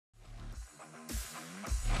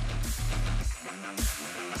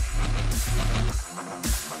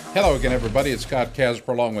Hello again, everybody. It's Scott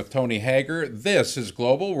Casper along with Tony Hager. This is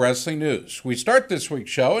Global Wrestling News. We start this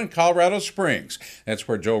week's show in Colorado Springs. That's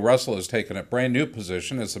where Joe Russell has taken a brand new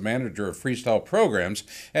position as the manager of freestyle programs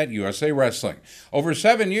at USA Wrestling. Over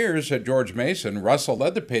 7 years at George Mason, Russell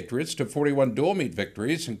led the Patriots to 41 dual meet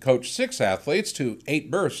victories and coached 6 athletes to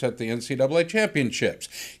 8 berths at the NCAA championships.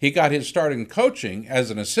 He got his start in coaching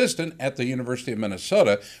as an assistant at the University of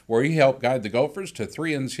Minnesota, where he helped guide the Gophers to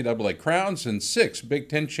 3 NCAA crowns and 6 Big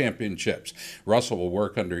Ten championships. Russell will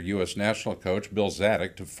work under U.S. national coach Bill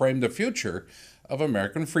Zadek to frame the future of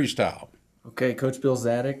American freestyle. Okay, Coach Bill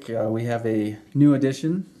Zadek, we have a new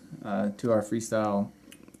addition to our freestyle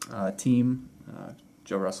team.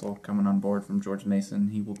 Joe Russell coming on board from George Mason.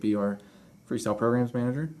 He will be our freestyle programs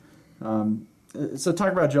manager. So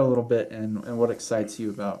talk about Joe a little bit and what excites you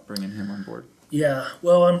about bringing him on board. Yeah,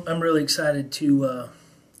 well, I'm really excited to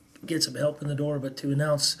get some help in the door, but to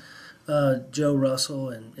announce Joe Russell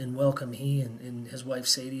and welcome he and his wife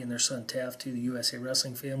Sadie and their son Taft to the USA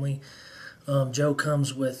Wrestling family. Joe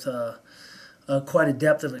comes with quite a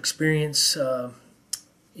depth of experience,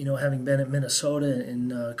 having been at Minnesota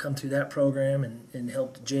and come through that program and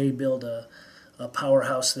helped Jay build a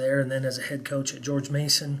powerhouse there, and then as a head coach at George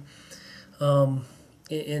Mason.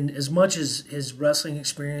 And as much as his wrestling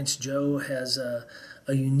experience, Joe has a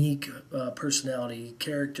unique personality,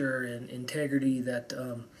 character, and integrity that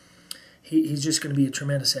he's just going to be a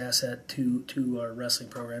tremendous asset to our wrestling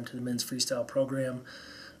program, to the men's freestyle program,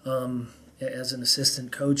 as an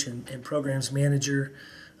assistant coach and programs manager.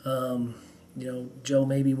 Joe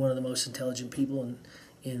may be one of the most intelligent people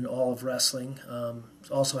in all of wrestling.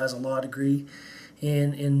 Also has a law degree,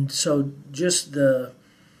 and so just the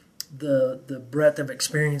breadth of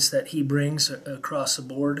experience that he brings across the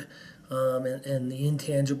board, and the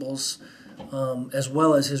intangibles, as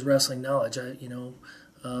well as his wrestling knowledge.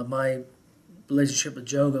 My relationship with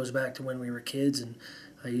Joe goes back to when we were kids, and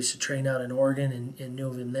I used to train out in Oregon and knew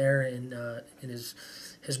of him there. And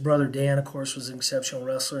his brother Dan, of course, was an exceptional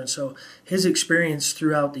wrestler, and so his experience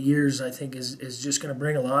throughout the years, I think, is just going to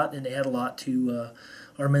bring a lot and add a lot to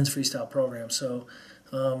our men's freestyle program. So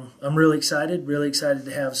I'm really excited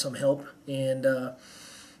to have some help, and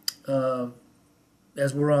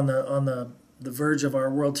as we're on the verge of our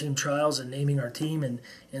World Team Trials and naming our team and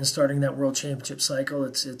starting that World Championship cycle,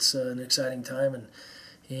 it's an exciting time,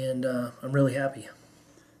 and I'm really happy.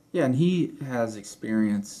 Yeah, and he has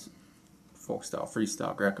experience, folk style,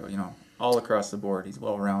 freestyle, Greco, all across the board. He's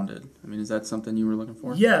well-rounded. I mean, is that something you were looking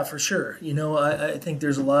for? Yeah, for sure. I think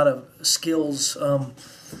there's a lot of skills.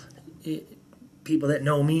 People that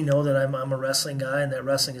know me know that I'm a wrestling guy and that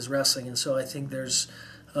wrestling is wrestling, and so I think there's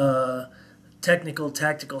technical,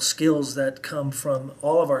 tactical skills that come from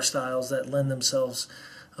all of our styles that lend themselves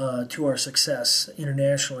to our success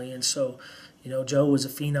internationally. And so, Joe was a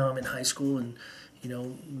phenom in high school and,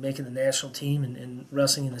 making the national team and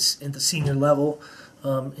wrestling in the senior level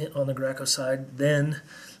on the Greco side then.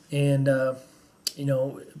 And,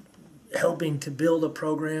 helping to build a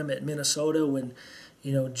program at Minnesota when,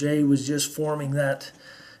 Jay was just forming that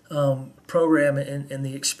program and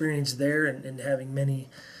the experience there and having many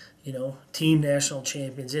team national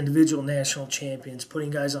champions, individual national champions,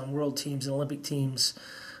 putting guys on world teams and Olympic teams.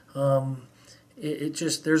 It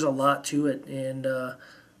just, there's a lot to it, and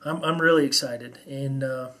I'm really excited. And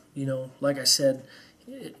like I said,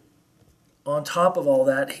 on top of all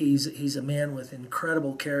that, he's a man with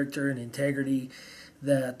incredible character and integrity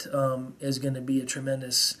that is going to be a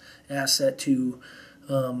tremendous asset to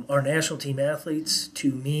our national team athletes,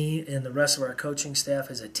 to me and the rest of our coaching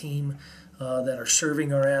staff as a team that are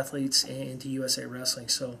serving our athletes, and to USA Wrestling.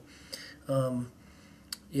 So,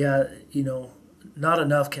 not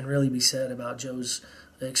enough can really be said about Joe's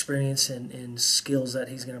experience and skills that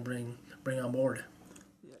he's going to bring on board.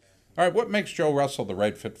 All right, what makes Joe Russell the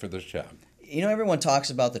right fit for this job? Everyone talks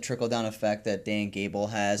about the trickle-down effect that Dan Gable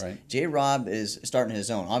has. Right. J-Rob is starting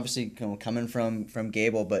his own. Obviously, coming from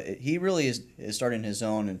Gable, but he really is starting his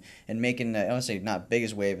own and making, I want to say, not big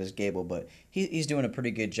as wave as Gable, but he's doing a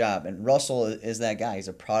pretty good job. And Russell is that guy. He's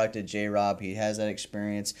a product of J-Rob. He has that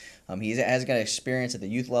experience. He has got experience at the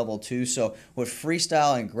youth level, too. So what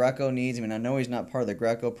freestyle and Greco needs, I know he's not part of the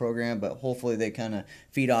Greco program, but hopefully they kind of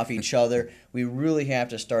feed off each other. We really have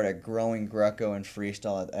to start a growing Greco and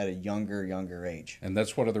freestyle at a younger younger age. And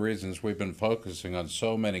that's one of the reasons we've been focusing on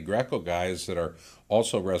so many Greco guys that are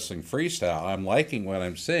also wrestling freestyle. I'm liking what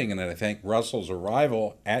I'm seeing, and I think Russell's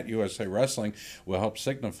arrival at USA Wrestling will help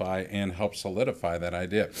signify and help solidify that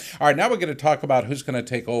idea. All right, now we're going to talk about who's going to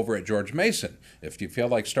take over at George Mason. If you feel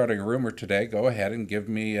like starting a rumor today, go ahead and give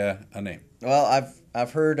me a name. Well,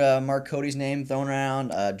 I've heard Mark Cody's name thrown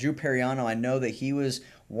around. Drew Periano, I know that he was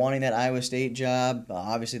wanting that Iowa State job.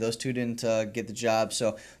 Obviously, those two didn't get the job.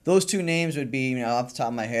 So those two names would be, off the top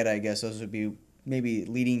of my head, I guess those would be maybe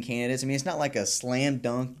leading candidates. I mean, it's not like a slam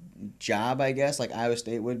dunk job, I guess, like Iowa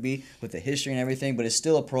State would be with the history and everything, but it's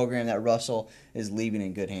still a program that Russell is leaving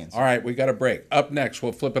in good hands. All right, we got a break. Up next,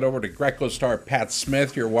 we'll flip it over to Greco star Pat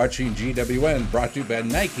Smith. You're watching GWN, brought to you by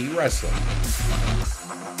Nike Wrestling.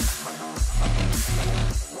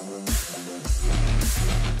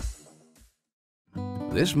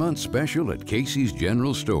 This month's special at Casey's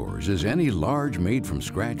General Stores is any large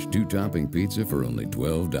made-from-scratch two-topping pizza for only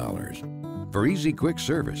 $12. For easy, quick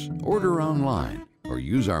service, order online or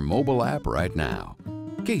use our mobile app right now.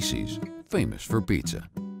 Casey's, famous for pizza.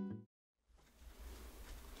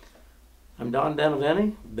 I'm Don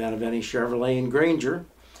Beneveni, Beneveni Chevrolet in Granger.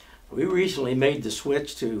 We recently made the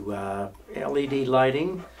switch to LED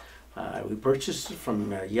lighting. We purchased it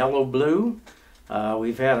from Yellow Blue.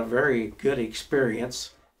 We've had a very good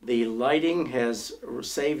experience. The lighting has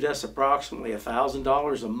saved us approximately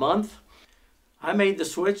 $1,000 a month. I made the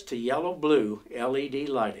switch to Yellow Blue LED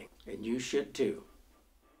lighting, and you should too.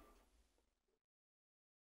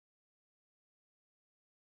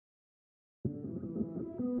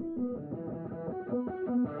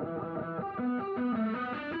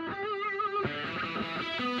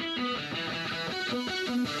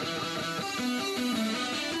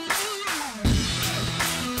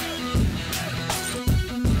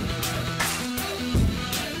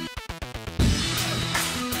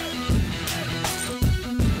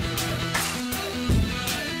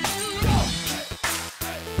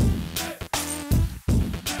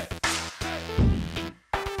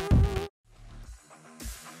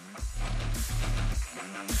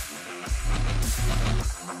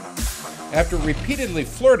 After repeatedly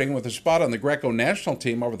flirting with a spot on the Greco national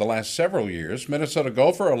team over the last several years, Minnesota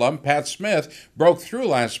Gopher alum Pat Smith broke through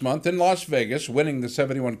last month in Las Vegas, winning the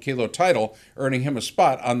 71-kilo title, earning him a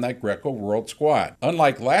spot on that Greco World squad.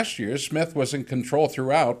 Unlike last year, Smith was in control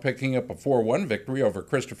throughout, picking up a 4-1 victory over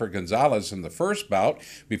Christopher Gonzalez in the first bout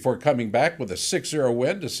before coming back with a 6-0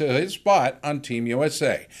 win to seal his spot on Team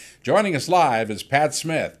USA. Joining us live is Pat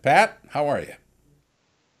Smith. Pat, how are you?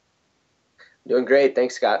 Doing great.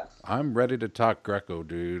 Thanks, Scott. I'm ready to talk Greco,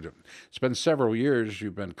 dude. It's been several years.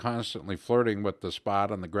 You've been constantly flirting with the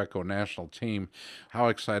spot on the Greco national team. How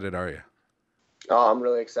excited are you? Oh, I'm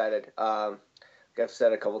really excited. Like I've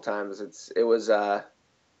said a couple times, it was a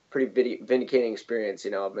pretty vindicating experience.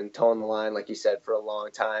 I've been towing the line, like you said, for a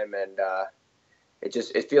long time, and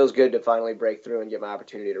it feels good to finally break through and get my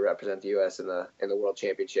opportunity to represent the U.S. in the World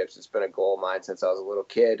Championships. It's been a goal of mine since I was a little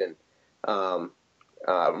kid, and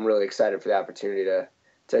I'm really excited for the opportunity to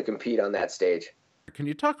compete on that stage. Can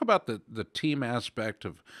you talk about the team aspect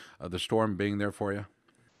of the Storm being there for you?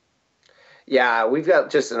 Yeah, we've got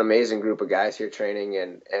just an amazing group of guys here training,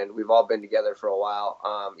 and we've all been together for a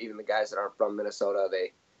while. Even the guys that aren't from Minnesota,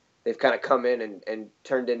 they've kind of come in and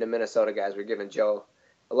turned into Minnesota guys. We're giving Joe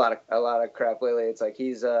a lot of crap lately. It's like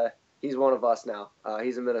he's one of us now.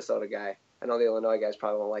 He's a Minnesota guy. I know the Illinois guys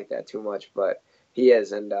probably won't like that too much, but he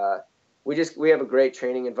is, and we have a great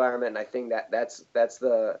training environment, and I think that's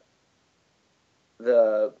the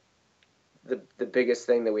biggest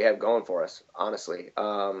thing that we have going for us, honestly.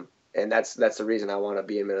 And that's the reason I want to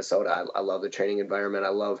be in Minnesota. I love the training environment. I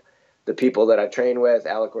love the people that I train with: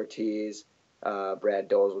 Alec Ortiz, Brad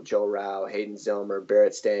Dozel, Joe Rao, Hayden Zilmer,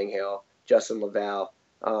 Barrett Stanghill, Justin Laval.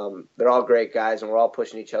 They're all great guys, and we're all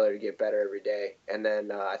pushing each other to get better every day. And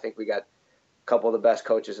then I think we got couple of the best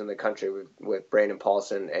coaches in the country with Brandon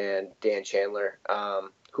Paulson and Dan Chandler,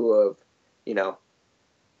 who have,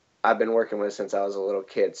 I've been working with since I was a little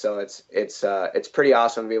kid. So it's pretty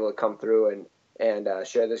awesome to be able to come through and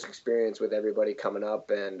share this experience with everybody coming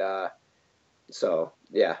up. And so,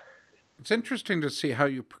 yeah. It's interesting to see how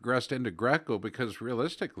you progressed into Greco, because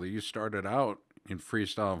realistically you started out in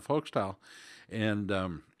freestyle and folk style, and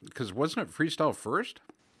because wasn't it freestyle first?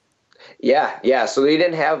 Yeah. So we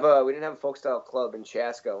didn't have a folk style club in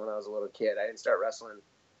Chaska when I was a little kid. I didn't start wrestling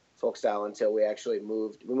folk style until we actually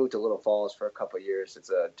moved. We moved to Little Falls for a couple of years. It's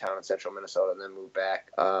a town in central Minnesota, and then moved back.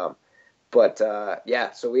 So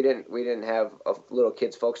we didn't have a little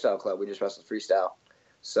kids folk style club. We just wrestled freestyle.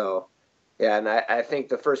 So yeah, and I think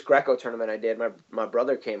the first Greco tournament I did, my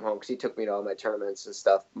brother came home because he took me to all my tournaments and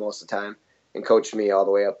stuff most of the time. and coached me all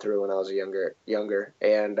the way up through when I was younger.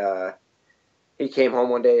 And he came home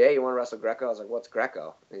one day, hey, you want to wrestle Greco? I was like, what's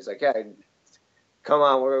Greco? And he's like, yeah, come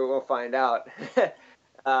on, we'll find out.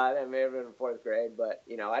 That may have been in 4th grade, but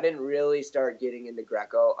I didn't really start getting into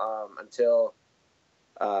Greco until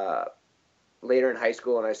later in high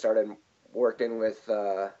school, and I started working with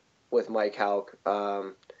Mike Hauk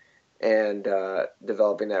and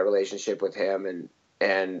developing that relationship with him,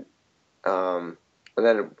 and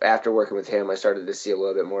then after working with him, I started to see a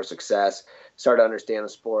little bit more success, started to understand the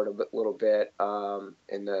sport a little bit, and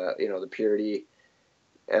the purity,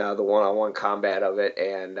 the one-on-one combat of it,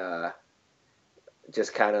 and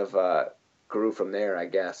just kind of grew from there, I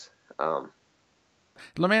guess.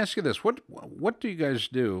 Let me ask you this: what do you guys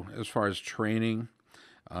do as far as training,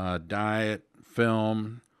 diet,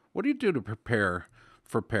 film? What do you do to prepare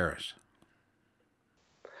for Paris?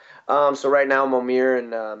 So right now, Momir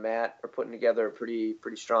and Matt are putting together a pretty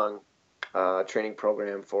strong training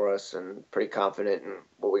program for us, and pretty confident in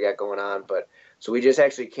what we got going on. But so we just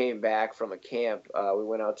actually came back from a camp. We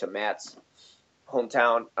went out to Matt's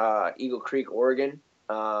hometown, Eagle Creek, Oregon,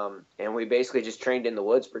 and we basically just trained in the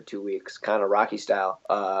woods for 2 weeks, kind of Rocky style.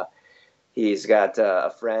 He's got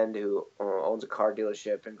a friend who owns a car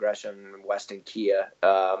dealership in Gresham and Weston Kia,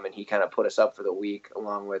 and he kind of put us up for the week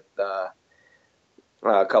along with a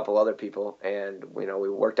couple other people, and we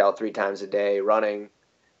worked out 3 times a day, running,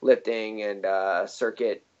 lifting, and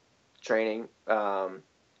circuit training,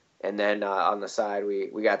 and then on the side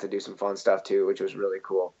we got to do some fun stuff too, which was really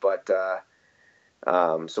cool. But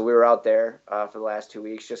so we were out there for the last 2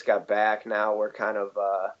 weeks, just got back. Now we're kind of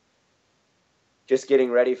just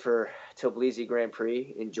getting ready for Tbilisi Grand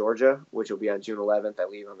Prix in Georgia, which will be on June 11th. I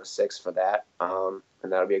leave on the 6th for that, and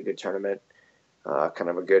that'll be a good tournament. Kind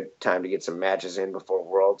of a good time to get some matches in before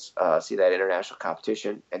Worlds, see that international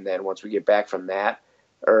competition. And then once we get back from that,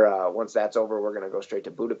 or once that's over, we're going to go straight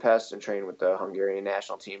to Budapest and train with the Hungarian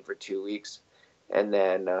national team for 2 weeks. And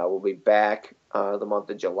then we'll be back the month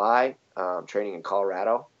of July, training in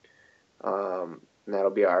Colorado. And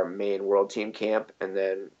that'll be our main world team camp. And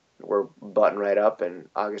then we're button right up, and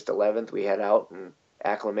August 11th, we head out and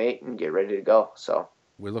acclimate and get ready to go. So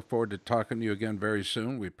we look forward to talking to you again very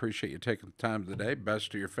soon. We appreciate you taking the time today.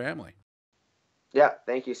 Best to your family. Yeah,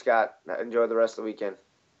 thank you, Scott. Enjoy the rest of the weekend.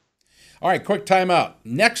 All right, quick timeout.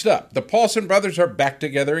 Next up, the Paulson brothers are back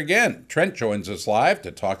together again. Trent joins us live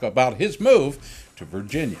to talk about his move to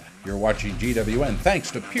Virginia. You're watching GWN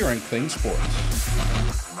thanks to Pure and Clean Sports.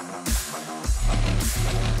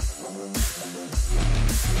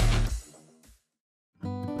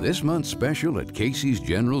 This month's special at Casey's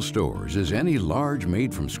General Stores is any large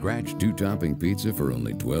made-from-scratch 2-topping pizza for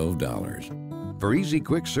only $12. For easy,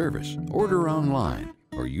 quick service, order online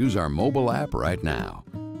or use our mobile app right now.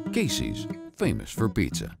 Casey's, famous for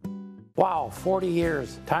pizza. Wow, 40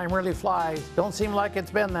 years. Time really flies. Don't seem like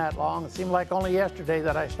it's been that long. It seemed like only yesterday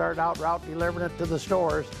that I started out route delivering it to the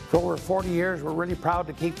stores. For over 40 years, we're really proud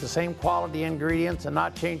to keep the same quality ingredients and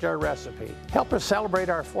not change our recipe. Help us celebrate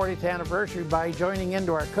our 40th anniversary by joining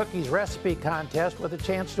into our cookies recipe contest with a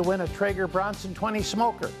chance to win a Traeger Bronson 20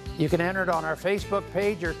 smoker. You can enter it on our Facebook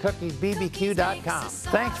page or cookiesbbq.com.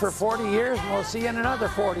 Thanks for 40 years, and we'll see you in another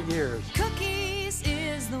 40 years. Cookies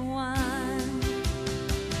is the one.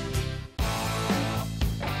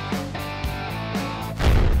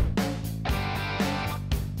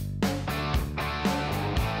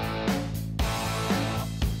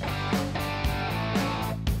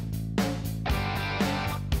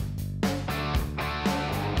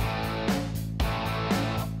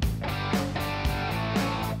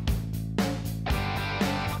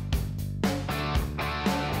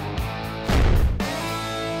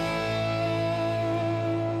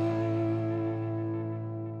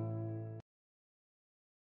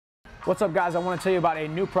 What's up, guys? I want to tell you about a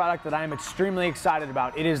new product that I am extremely excited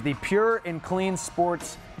about. It is the Pure and Clean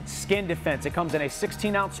Sports Skin Defense. It comes in a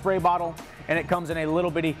 16-ounce spray bottle, and it comes in a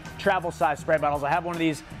little bitty travel size spray bottles. I have one of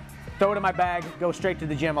these, throw it in my bag, go straight to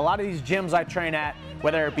the gym. A lot of these gyms I train at,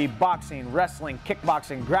 whether it be boxing, wrestling,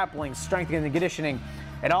 kickboxing, grappling, strength and conditioning,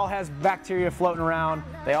 it all has bacteria floating around.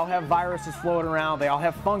 They all have viruses floating around. They all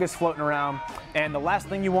have fungus floating around. And the last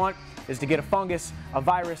thing you want is to get a fungus, a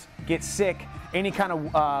virus, get sick, any kind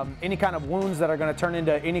of wounds that are going to turn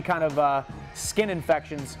into any kind of skin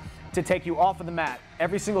infections to take you off of the mat.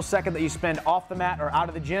 Every single second that you spend off the mat or out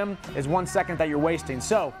of the gym is 1 second that you're wasting.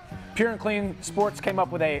 So Pure and Clean Sports came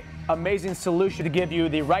up with an amazing solution to give you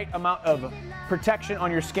the right amount of protection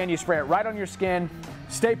on your skin. You spray it right on your skin.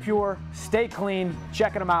 Stay pure, stay clean.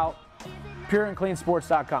 Checking them out,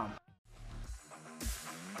 pureandcleansports.com.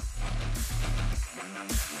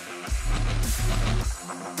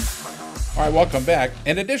 All right, welcome back.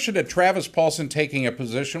 In addition to Travis Paulson taking a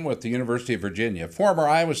position with the University of Virginia, former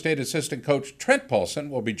Iowa State assistant coach Trent Paulson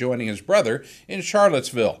will be joining his brother in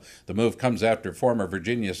Charlottesville. The move comes after former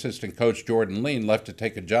Virginia assistant coach Jordan Lean left to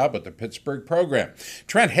take a job with the Pittsburgh program.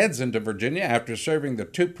 Trent heads into Virginia after serving the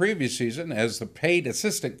 2 previous seasons as the paid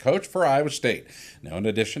assistant coach for Iowa State. Now, in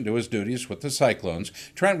addition to his duties with the Cyclones,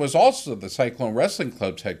 Trent was also the Cyclone Wrestling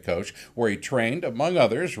Club's head coach, where he trained, among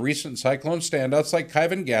others, recent Cyclone standouts like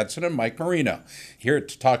Kyvan Gadsden and Mike Marino. Here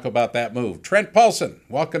to talk about that move, Trent Paulson.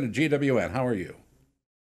 Welcome to GWN. How are you?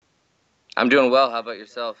 I'm doing well. How about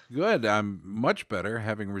yourself? Good. I'm much better,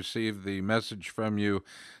 having received the message from you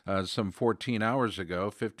some 14 hours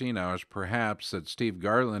ago, 15 hours perhaps, that Steve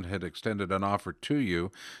Garland had extended an offer to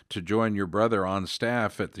you to join your brother on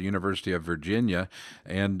staff at the University of Virginia,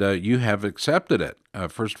 and you have accepted it.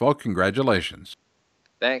 First of all, congratulations.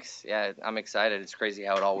 Thanks. Yeah, I'm excited. It's crazy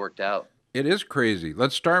how it all worked out. It is crazy.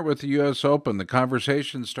 Let's start with the U.S. Open. The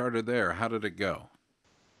conversation started there. How did it go?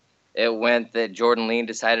 It went that Jordan Lean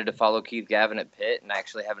decided to follow Keith Gavin at Pitt and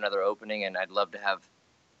actually have another opening, and I'd love to have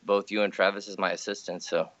both you and Travis as my assistants.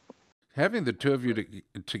 So having the two of you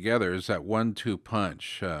together is that 1-2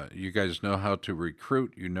 punch. You guys know how to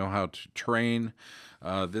recruit. You know how to train.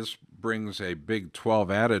 This brings a Big 12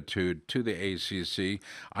 attitude to the ACC.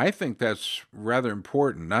 I think that's rather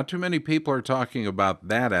important. Not too many people are talking about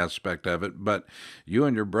that aspect of it, but you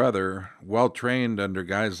and your brother, well trained under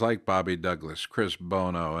guys like Bobby Douglas, Chris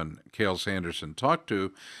Bono, and Cale Sanderson. Talk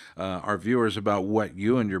to our viewers about what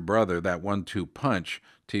you and your brother, that 1-2 punch,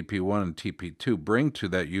 TP1 and TP2, bring to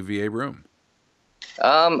that UVA room.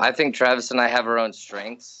 I think Travis and I have our own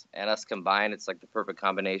strengths, and us combined, it's like the perfect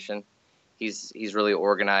combination. He's really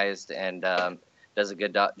organized and does a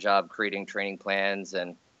good job creating training plans,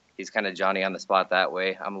 and he's kind of Johnny on the spot that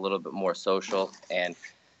way. I'm a little bit more social and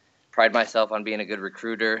pride myself on being a good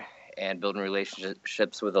recruiter and building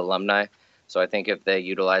relationships with alumni. So I think if they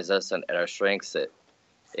utilize us at our strengths, it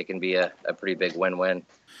can be a pretty big win-win.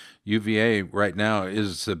 UVA right now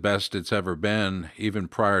is the best it's ever been, even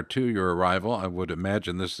prior to your arrival. I would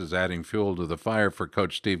imagine this is adding fuel to the fire for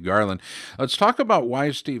Coach Steve Garland. Let's talk about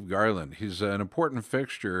why Steve Garland. He's an important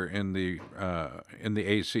fixture in the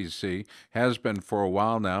ACC, has been for a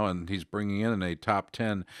while now, and he's bringing in a top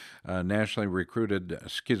 10 nationally recruited,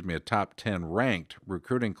 a top 10 ranked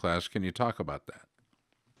recruiting class. Can you talk about that?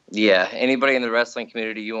 Yeah, anybody in the wrestling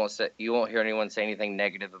community, you won't hear anyone say anything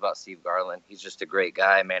negative about Steve Garland. He's just a great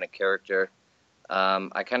guy, man of character.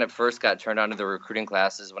 I kind of first got turned on to the recruiting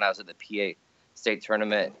classes when I was at the PA state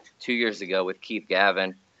tournament 2 years ago with Keith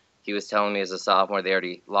Gavin. He was telling me as a sophomore they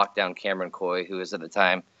already locked down Cameron Coy, who was at the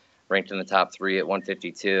time ranked in the top 3 at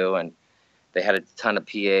 152, and they had a ton of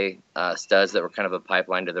PA studs that were kind of a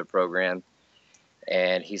pipeline to their program.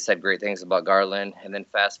 And he said great things about Garland. And then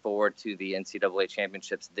fast forward to the NCAA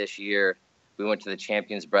championships this year, we went to the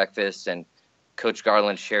champions breakfast, and Coach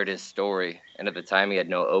Garland shared his story. And at the time he had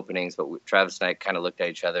no openings, but Travis and I kind of looked at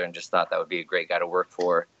each other and just thought that would be a great guy to work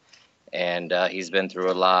for. And he's been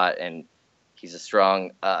through a lot, and he's a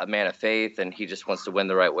strong man of faith, and he just wants to win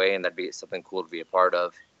the right way, and that'd be something cool to be a part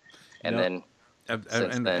of. And then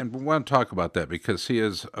And we want to talk about that because he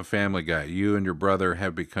is a family guy. You and your brother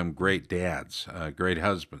have become great dads, great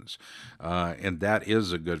husbands, and that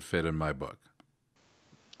is a good fit in my book.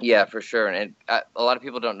 Yeah, for sure. And a lot of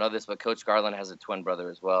people don't know this, but Coach Garland has a twin brother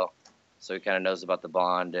as well, so he kind of knows about the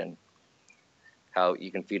bond and how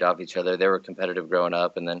you can feed off each other. They were competitive growing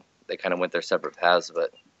up, and then they kind of went their separate paths,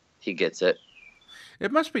 but he gets it.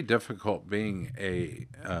 It must be difficult being a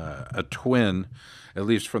twin, at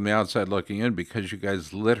least from the outside looking in, because you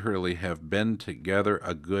guys literally have been together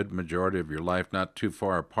a good majority of your life, not too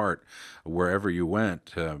far apart wherever you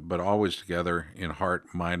went, but always together in heart,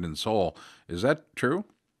 mind, and soul. Is that true?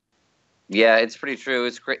 Yeah, it's pretty true.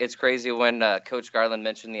 It's crazy when Coach Garland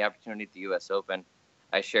mentioned the opportunity at the U.S. Open.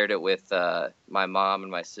 I shared it with my mom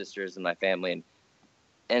and my sisters and my family, and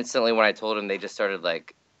instantly when I told them, they just started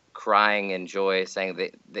like crying in joy, saying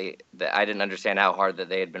that I didn't understand how hard that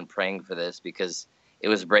they had been praying for this, because it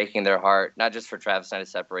was breaking their heart, not just for Travis and I to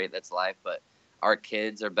separate, that's life, but our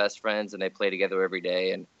kids are best friends and they play together every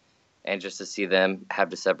day, and just to see them have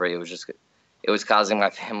to separate, it was causing my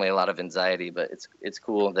family a lot of anxiety, but it's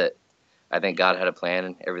cool that I think God had a plan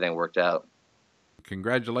and everything worked out.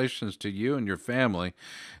 Congratulations to you and your family,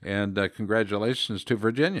 and congratulations to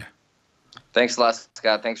Virginia. Thanks a lot,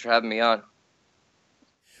 Scott. Thanks for having me on.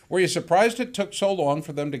 Were you surprised it took so long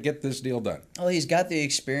for them to get this deal done? Oh, he's got the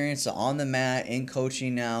experience on the mat in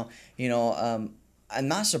coaching now. I'm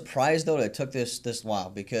not surprised though that it took this while,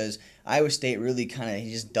 because Iowa State really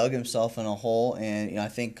he just dug himself in a hole, and I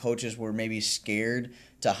think coaches were maybe scared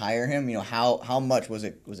to hire him. You know, how much was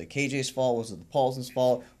it KJ's fault? Was it the Paulson's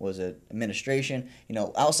fault? Was it administration? You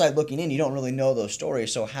know, outside looking in, you don't really know those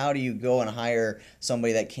stories. So how do you go and hire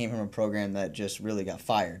somebody that came from a program that just really got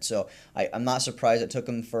fired? So I'm not surprised it took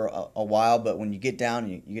him for a while, but when you get down,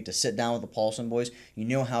 you get to sit down with the Paulson boys, you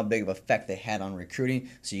know how big of effect they had on recruiting.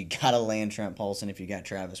 So you got to land Trent Paulson if you got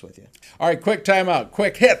Travis with you. All right, quick timeout.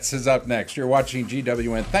 Quick Hits is up next. You're watching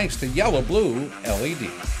GWN thanks to Yellow Blue LED.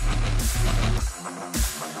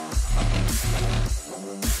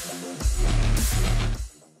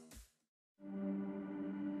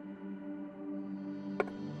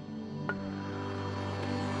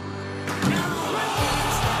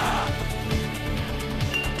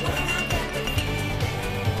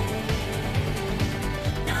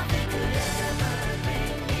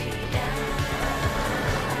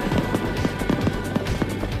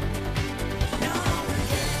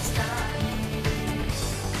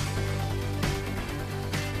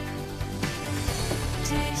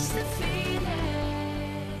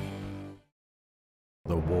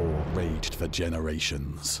 The war raged for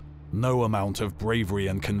generations. No amount of bravery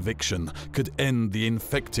and conviction could end the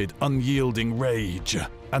infected, unyielding rage.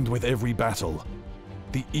 And with every battle,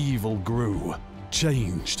 the evil grew,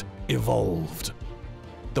 changed, evolved.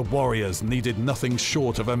 The warriors needed nothing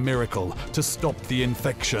short of a miracle to stop the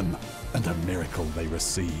infection, and a miracle they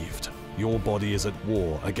received. Your body is at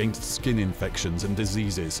war against skin infections and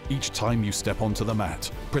diseases each time you step onto the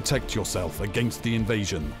mat. Protect yourself against the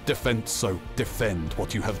invasion. Defense Soap. Defend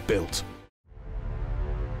what you have built.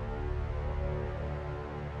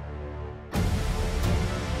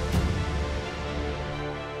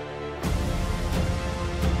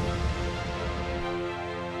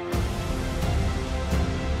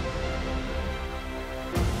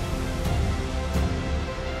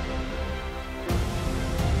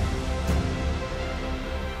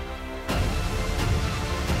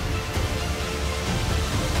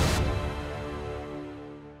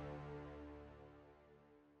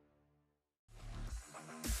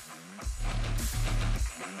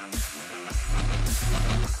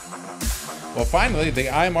 Well, finally, the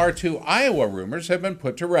IMR2 Iowa rumors have been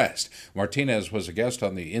put to rest. Martinez was a guest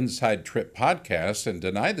on the Inside Trip podcast and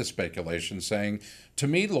denied the speculation, saying, "To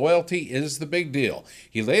me, loyalty is the big deal."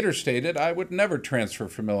 He later stated, "I would never transfer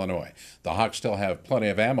from Illinois. The Hawks still have plenty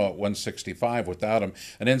of ammo at 165 without him."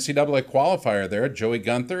 An NCAA qualifier there, Joey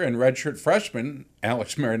Gunther, and redshirt freshman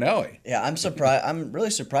Alex Marinelli. Yeah, I'm surprised. I'm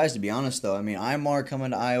really surprised, to be honest, though. I mean, IMR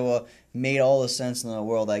coming to Iowa made all the sense in the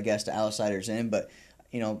world, I guess, to outsiders in. But,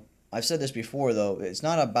 you know, I've said this before, though. It's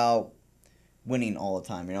not about winning all the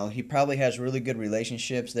time. You know, he probably has really good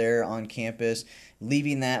relationships there on campus.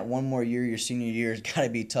 Leaving that one more year, your senior year, has got to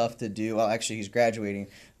be tough to do. Well, actually, he's graduating,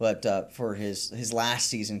 but for his last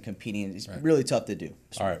season competing, it's really tough to do.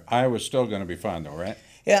 All right, Iowa's still going to be fun, though, right?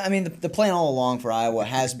 Yeah, I mean, the plan all along for Iowa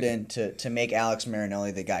has been to make Alex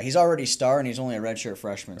Marinelli the guy. He's already star, and he's only a redshirt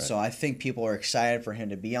freshman, so I think people are excited for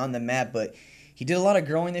him to be on the map, but he did a lot of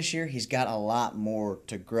growing this year. He's got a lot more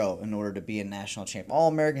to grow in order to be a national champ.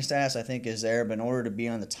 All-American status, I think, is there, but in order to be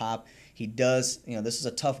on the top, he does, you know, this is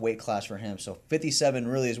a tough weight class for him. So 57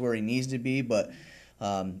 really is where he needs to be, but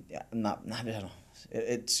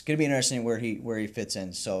it's going to be interesting where he fits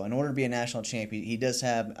in. So in order to be a national champ, he does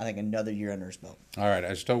have, I think, another year under his belt. All right,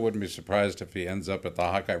 I still wouldn't be surprised if he ends up at the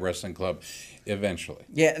Hawkeye Wrestling Club eventually.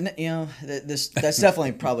 Yeah, you know, that's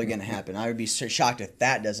definitely probably going to happen. I would be shocked if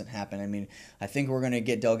that doesn't happen. I mean, I think we're going to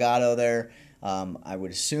get Delgado there. I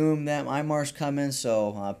would assume that Imar's coming,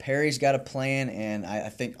 so Perry's got a plan, and I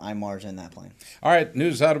think Imar's in that plan. All right,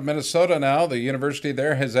 news out of Minnesota now. The university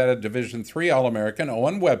there has added Division III All-American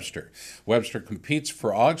Owen Webster. Webster competes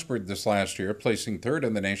for Augsburg this last year, placing third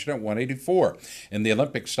in the nation at 184. In the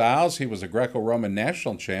Olympic styles, he was a Greco-Roman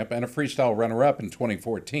national champ and a freestyle runner-up in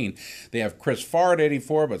 2014. They have Chris Farr at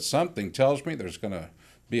 84, but something tells me there's going to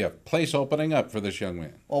be a place opening up for this young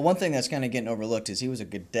man. Well, one thing that's kind of getting overlooked is he was a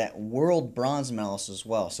cadet world bronze medalist as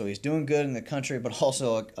well. So he's doing good in the country, but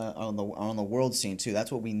also on the world scene too. That's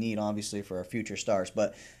what we need, obviously, for our future stars.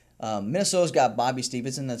 But Minnesota's got Bobby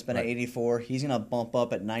Stevenson that's been at 84. He's going to bump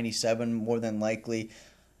up at 97 more than likely.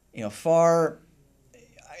 You know, Farr,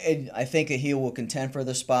 I think that he will contend for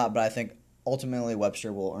the spot, but I think ultimately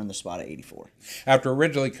Webster will earn the spot at 84. After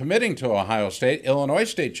originally committing to Ohio State, Illinois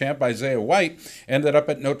state champ Isaiah White ended up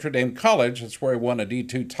at Notre Dame College. That's where he won a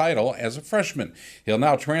D2 title as a freshman. He'll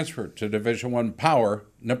now transfer to Division I power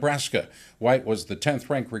Nebraska. White was the 10th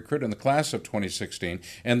ranked recruit in the class of 2016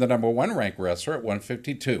 and the number 1 ranked wrestler at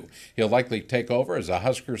 152. He'll likely take over as a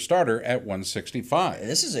Husker starter at 165.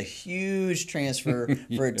 This is a huge transfer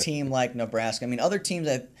for a team like Nebraska. I mean, other teams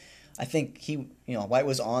I think White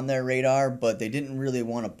was on their radar, but they didn't really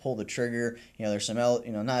want to pull the trigger. There's some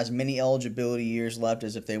not as many eligibility years left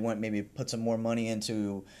as if they went maybe put some more money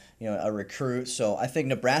into a recruit. So I think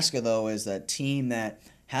Nebraska though is that team that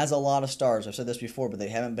has a lot of stars. I've said this before, but they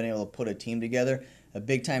haven't been able to put a team together. A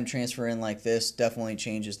big time transfer in like this definitely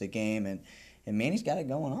changes the game, and Manny's got it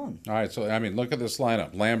going on. All right, so, look at this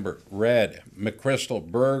lineup. Lambert, Red, McChrystal,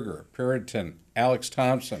 Berger, Puritan, Alex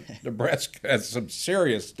Thompson. Nebraska has some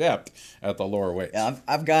serious depth at the lower weights. Yeah,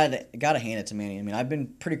 I've got to hand it to Manny. I've been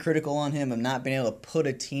pretty critical on him of not being able to put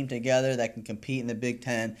a team together that can compete in the Big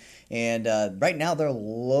Ten. And right now they're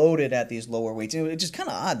loaded at these lower weights. It's just kind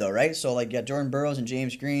of odd, though, right? So, like, Jordan Burroughs and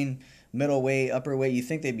James Green, middle weight, upper weight, you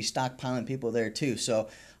think they'd be stockpiling people there, too. So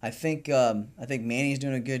I think Manny's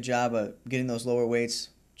doing a good job of getting those lower weights.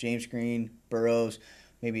 James Green, Burroughs,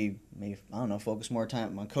 maybe I don't know, focus more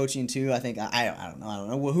time on coaching too. I think I don't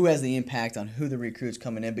know who has the impact on who the recruits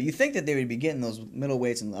coming in, but you think that they would be getting those middle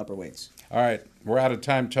weights and the upper weights. All right, we're out of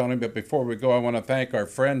time, Tony, but before we go, I want to thank our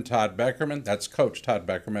friend Todd Beckerman. That's Coach Todd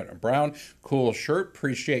Beckerman at Brown. Cool shirt.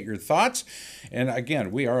 Appreciate your thoughts. And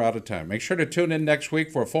again, we are out of time. Make sure to tune in next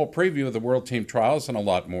week for a full preview of the World Team Trials and a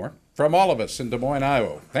lot more. From all of us in Des Moines,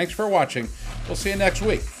 Iowa, thanks for watching. We'll see you next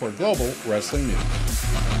week for Global Wrestling News.